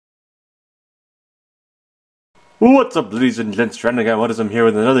What's up, ladies and gents? Rodimus here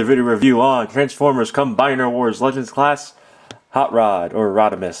with another video review on Transformers Combiner Wars Legends Class Hot Rod, or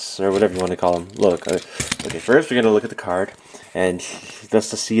Rodimus, or whatever you want to call him. Look, okay, first we're going to look at the card, and just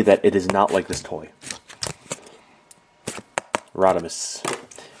to see that it is not like this toy. Rodimus.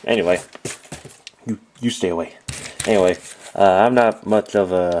 Anyway, you stay away. Anyway, I'm not much of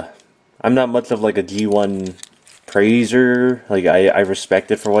like a G1 praiser. Like, I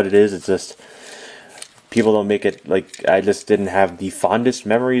respect it for what it is. It's just people don't make it, like, I just didn't have the fondest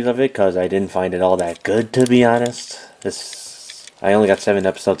memories of it because I didn't find it all that good, to be honest. I only got 7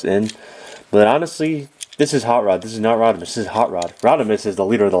 episodes in, but honestly, this is Hot Rod. This is not Rodimus. This is Hot Rod. Rodimus is the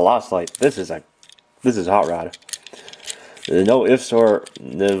leader of the Lost Light. This is Hot Rod. No ifs or,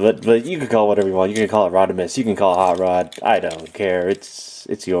 but you can call it whatever you want. You can call it Rodimus. You can call it Hot Rod. I don't care.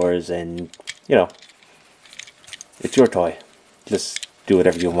 It's yours, and you know, it's your toy. Just do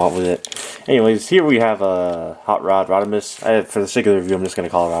whatever you want with it. Anyways, here we have a Hot Rod Rodimus. For the sake of the review, I'm just going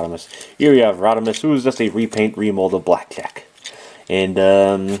to call it Rodimus. Here we have Rodimus, who is just a repaint, remold of Blackjack. And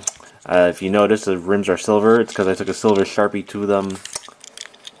if you notice, the rims are silver. It's because I took a silver Sharpie to them.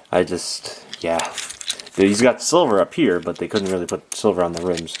 Yeah. He's got silver up here, but they couldn't really put silver on the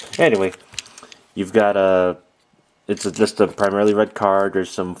rims. Anyway, you've got it's just a primarily red card.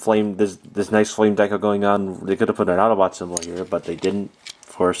 There's some flame, this nice flame decal going on. They could have put an Autobot symbol here, but they didn't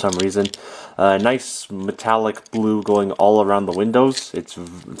for some reason. Nice metallic blue going all around the windows. It's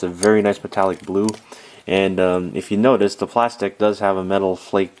a very nice metallic blue. And if you notice, the plastic does have a metal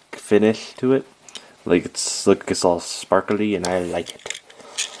flake finish to it. Like, it's all sparkly, and I like it.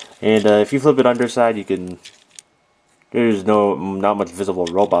 And if you flip it underside, you can, there's not much visible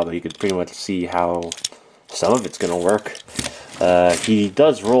robot, but you can pretty much see how some of it's going to work. He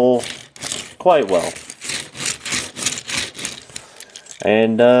does roll quite well.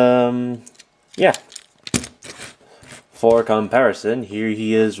 And, yeah. For comparison, here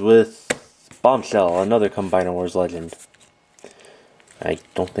he is with Bombshell, another Combiner Wars legend. I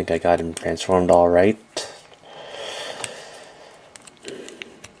don't think I got him transformed all right.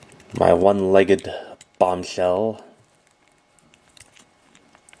 My one-legged Bombshell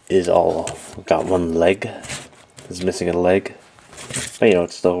got one leg. Is missing a leg. But you know,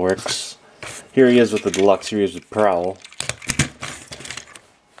 it still works. Here he is with the deluxe series with Prowl.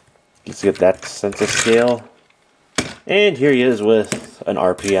 Let's get that sense of scale. And here he is with an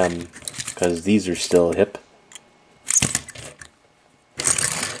RPM, because these are still hip.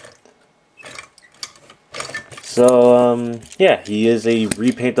 So, yeah, he is a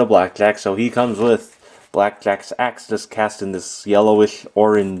repaint of Blackjack, so he comes with Blackjack's axe just cast in this yellowish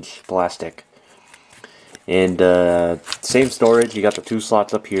orange plastic. And, same storage, you got the 2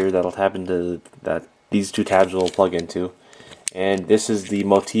 slots up here that'll tap into, that these 2 tabs will plug into. And this is the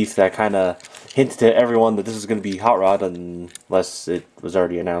motif that kind of hinted to everyone that this is going to be Hot Rod, unless it was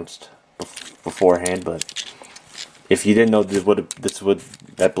already announced beforehand. But if you didn't know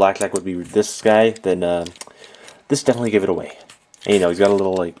that Blackjack would be this guy, then this definitely gave it away. And, you know, he's got a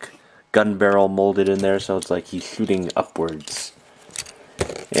little like gun barrel molded in there, so it's like he's shooting upwards.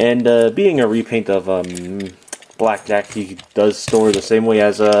 And being a repaint of Blackjack, he does store the same way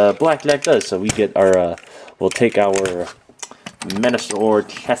as Blackjack does. So we get our we'll take our Menasor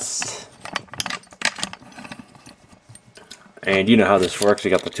chest. And you know how this works.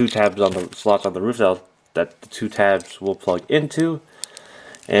 You got the 2 tabs on the slots on the roof that the 2 tabs will plug into.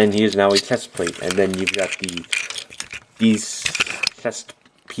 And he is now a chest plate. And then you've got these chest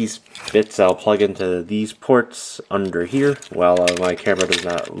piece bits that'll plug into these ports under here. While my camera does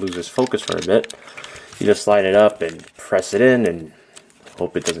not lose its focus for a bit. You just slide it up and press it in and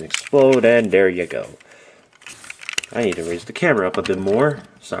hope it doesn't explode. And there you go. I need to raise the camera up a bit more.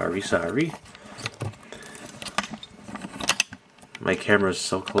 Sorry. My camera is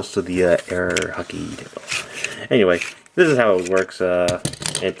so close to the air hockey table. Anyway, this is how it works.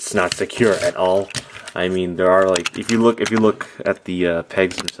 It's not secure at all. I mean, there are like, if you look at the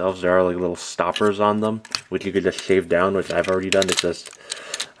pegs themselves, there are like little stoppers on them, which you could just shave down, which I've already done. It's just,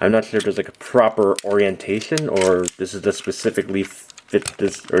 I'm not sure if there's like a proper orientation, or this is just specifically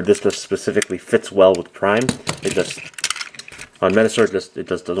this just specifically fits well with Prime. It just, on Menasor, it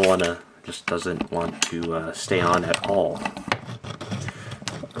just doesn't want to stay on at all.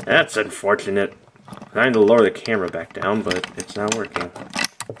 That's unfortunate. I'm trying to lower the camera back down, but it's not working.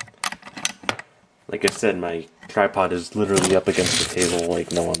 Like I said, my tripod is literally up against the table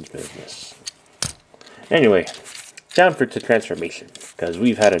like no one's business. Anyway, down to transformation, because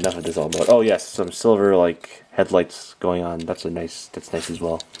we've had enough of this all mode. Oh yes, some silver like headlights going on. That's nice as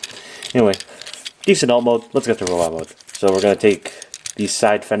well. Anyway, decent alt mode. Let's get to robot mode. So we're gonna take these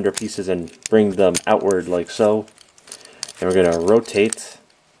side fender pieces and bring them outward like so. And we're going to rotate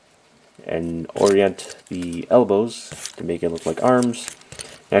and orient the elbows to make it look like arms.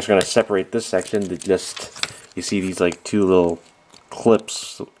 Next we're going to separate this section to just, you see these like two little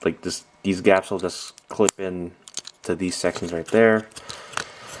clips, like this, these gaps will just clip in to these sections right there.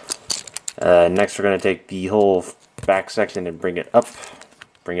 Next we're going to take the whole back section and bring it up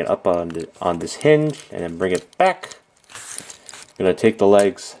on this hinge, and then bring it back. I'm going to take the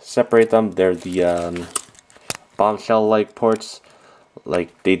legs, separate them. They're the bombshell-like ports.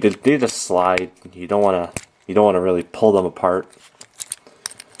 Like they just slide. You don't want to really pull them apart.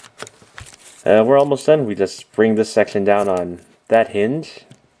 We're almost done. We just bring this section down on that hinge,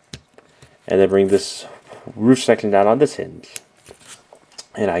 and then bring this roof section down on this hinge.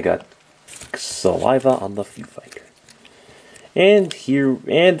 And I got saliva on the viewfinder. And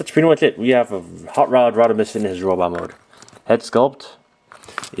that's pretty much it. We have a hot rod Rodimus in his robot mode. Head sculpt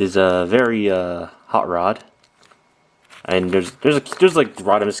is a very hot rod. And there's like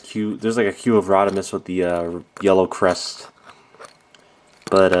Rodimus Q. There's like a Q of Rodimus with the yellow crest.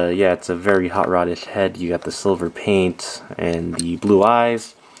 But yeah, it's a very hot rodish head. You got the silver paint and the blue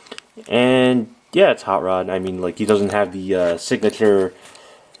eyes, and yeah, it's hot rod. I mean, like he doesn't have the signature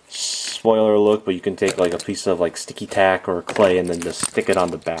spoiler look, but you can take like a piece of like sticky tack or clay and then just stick it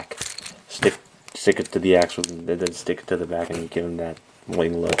on the back. Stick it to the axle and then stick it to the back and give him that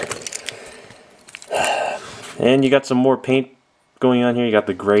wing look. And you got some more paint going on here. You got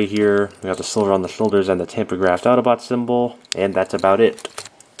the gray here, you got the silver on the shoulders and the tamper-graphed Autobot symbol, and that's about it.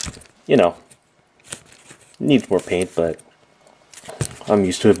 You know, needs more paint, but I'm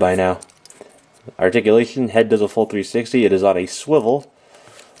used to it by now. Articulation, head does a full 360, it is on a swivel.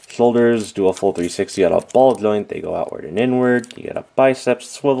 Shoulders do a full 360 on a ball joint, they go outward and inward. You got a biceps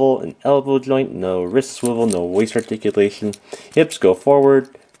swivel, an elbow joint, no wrist swivel, no waist articulation. Hips go forward,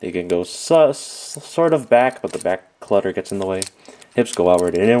 they can go sort of back, but the back clutter gets in the way. Hips go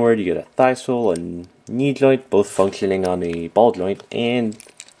outward and inward, you get a thigh swivel and knee joint, both functioning on a ball joint, and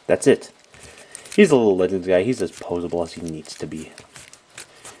that's it. He's a little Legends guy, he's as posable as he needs to be.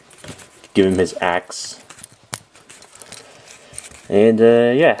 Give him his axe. And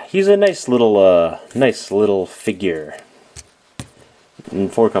yeah, he's a nice little figure.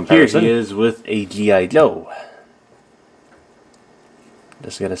 And for comparison, here he is with a G.I. Joe.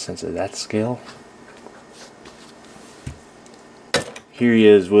 Just get a sense of that scale. Here he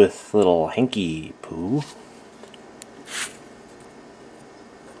is with little Hanky Poo.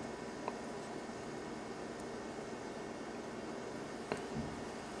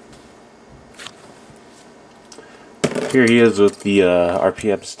 Here he is with the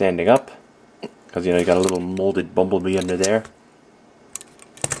RPM standing up, because you know you got a little molded bumblebee under there.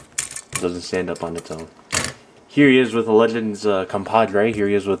 It doesn't stand up on its own. Here he is with the Legends compadre. Here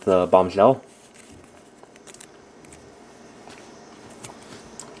he is with Bombshell.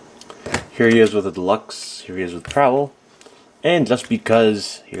 Here he is with the Deluxe. Here he is with Prowl. And just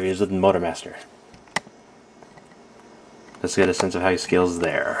because, here he is with Motormaster. Let's get a sense of how he scales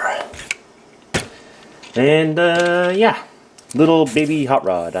there. And yeah, little baby Hot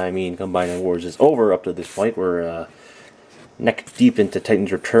Rod. I mean, Combining Wars is over up to this point. We're neck deep into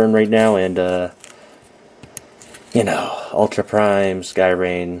Titan's Return right now, and you know, Ultra Prime,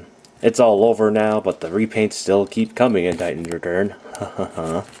 Skyrain, it's all over now, but the repaints still keep coming in Titan's Return.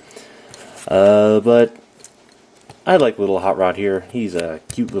 But I like little Hot Rod here. He's a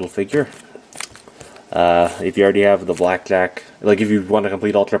cute little figure. If you already have the Blackjack, like if you want to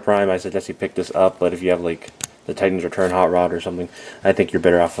complete Ultra Prime, I suggest you pick this up, but if you have like the Titan's Return Hot Rod or something, I think you're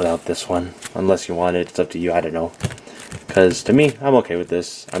better off without this one. Unless you want it, it's up to you, I don't know. Because to me, I'm okay with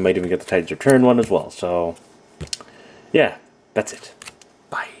this. I might even get the Titan's Return one as well, so yeah, that's it.